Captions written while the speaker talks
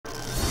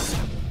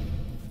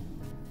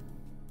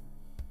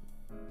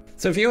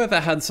So if you ever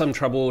had some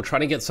trouble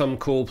trying to get some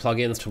cool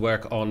plugins to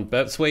work on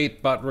Burp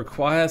Suite, but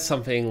require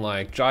something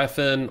like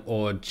Jython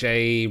or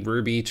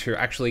jRuby to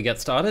actually get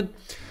started,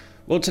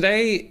 well,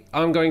 today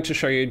I'm going to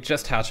show you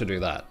just how to do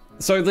that.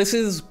 So this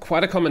is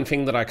quite a common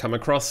thing that I come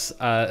across,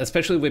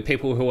 especially with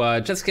people who are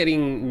just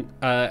getting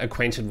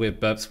acquainted with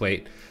Burp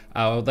Suite.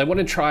 They want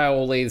to try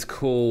all these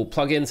cool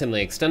plugins in the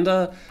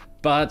extender,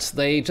 but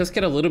they just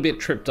get a little bit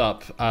tripped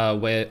up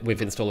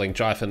with installing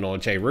Jython or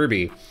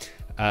jRuby.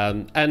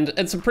 And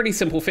it's a pretty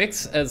simple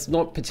fix. It's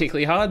not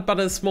particularly hard, but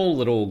a small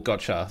little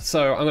gotcha.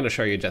 So I'm going to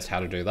show you just how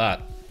to do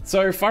that.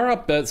 So fire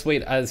up Burp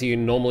Suite as you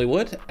normally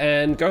would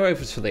and go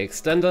over to the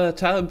Extender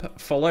tab,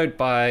 followed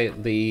by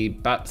the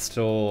Bat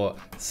Store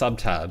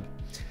sub-tab.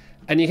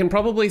 And you can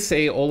probably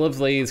see all of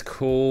these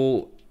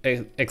cool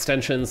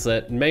extensions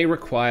that may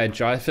require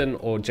Jython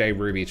or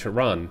jRuby to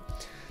run.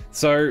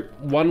 So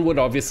one would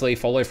obviously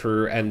follow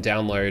through and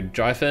download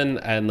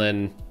Jython and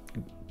then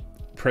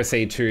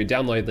proceed to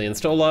download the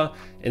installer,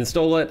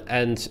 install it,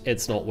 and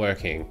it's not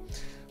working.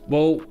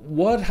 Well,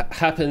 what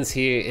happens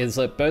here is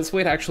that Burp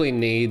Suite actually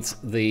needs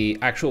the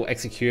actual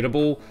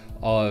executable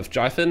of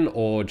Jython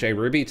or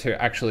jRuby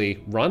to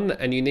actually run,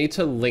 and you need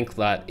to link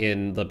that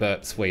in the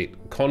Burp Suite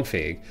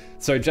config.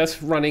 So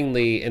just running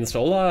the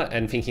installer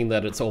and thinking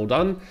that it's all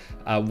done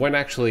won't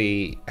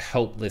actually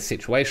help this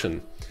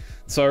situation.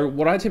 So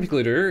what I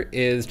typically do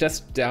is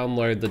just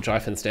download the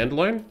Jython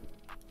standalone.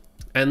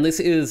 And this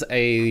is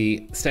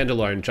a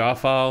standalone jar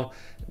file.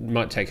 It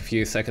might take a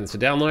few seconds to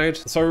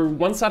download. So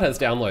once that has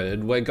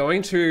downloaded, we're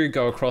going to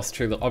go across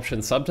to the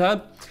options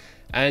subtab,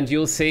 and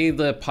you'll see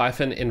the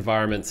Python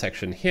environment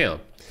section here.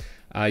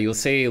 You'll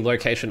see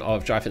location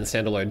of Jython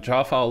standalone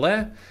jar file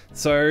there.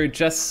 So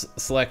just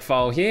select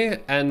file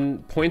here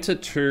and point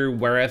it to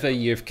wherever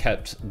you've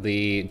kept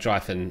the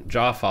Jython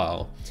jar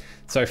file.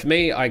 So for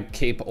me, I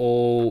keep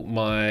all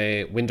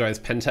my Windows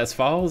pentest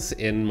files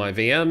in my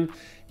VM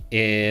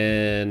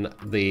in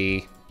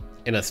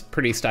a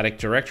pretty static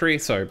directory,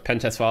 so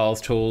pentest files,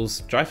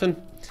 tools, Jython,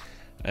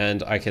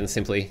 and I can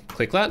simply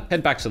click that,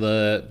 head back to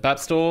the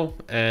Bat Store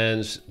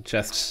and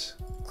just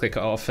click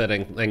off it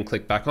and then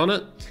click back on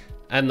it,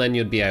 and then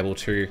you'd be able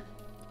to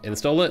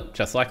install it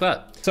just like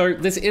that. So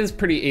this is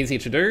pretty easy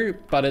to do,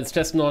 but it's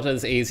just not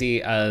as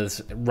easy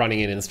as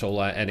running an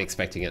installer and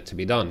expecting it to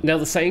be done. Now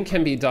the same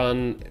can be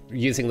done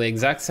using the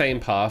exact same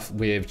path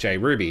with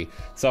jRuby,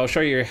 so I'll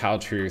show you how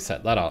to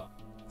set that up.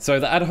 So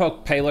the ad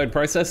hoc payload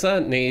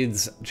processor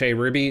needs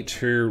jRuby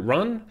to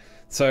run.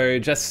 So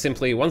just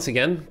simply, once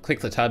again, click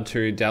the tab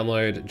to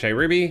download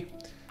jRuby,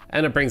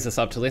 and it brings us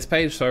up to this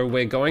page. So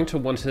we're going to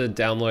want to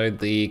download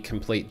the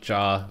complete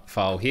jar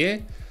file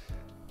here.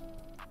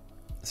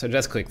 So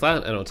just click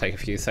that and it'll take a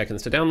few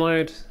seconds to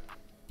download.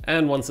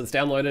 And once it's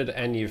downloaded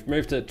and you've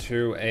moved it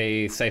to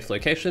a safe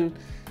location,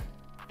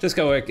 just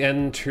go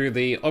again to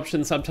the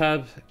options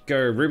subtab, go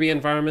Ruby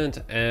environment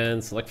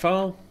and select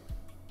file.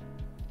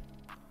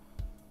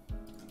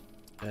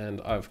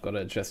 And I've got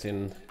it just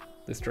in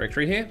this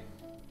directory here.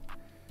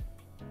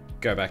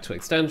 Go back to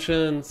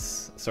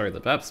extensions,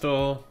 the Bat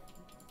Store,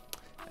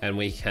 and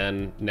we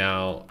can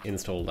now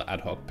install the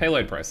ad hoc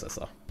payload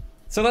processor.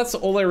 So that's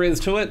all there is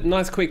to it.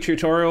 Nice quick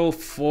tutorial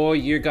for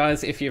you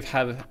guys if you've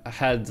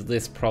had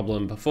this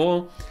problem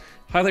before.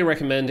 Highly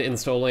recommend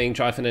installing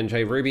Jython and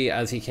jRuby,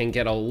 as you can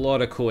get a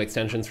lot of cool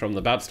extensions from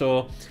the Bat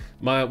Store.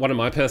 One of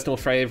my personal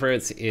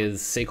favorites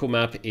is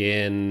SQLMap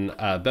in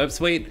Burp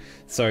Suite,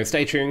 so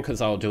stay tuned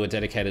because I'll do a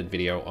dedicated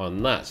video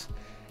on that.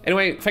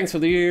 Anyway, thanks for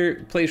the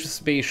view. Please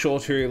just be sure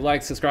to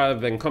like,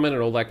 subscribe, and comment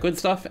and all that good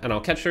stuff, and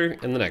I'll catch you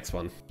in the next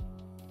one.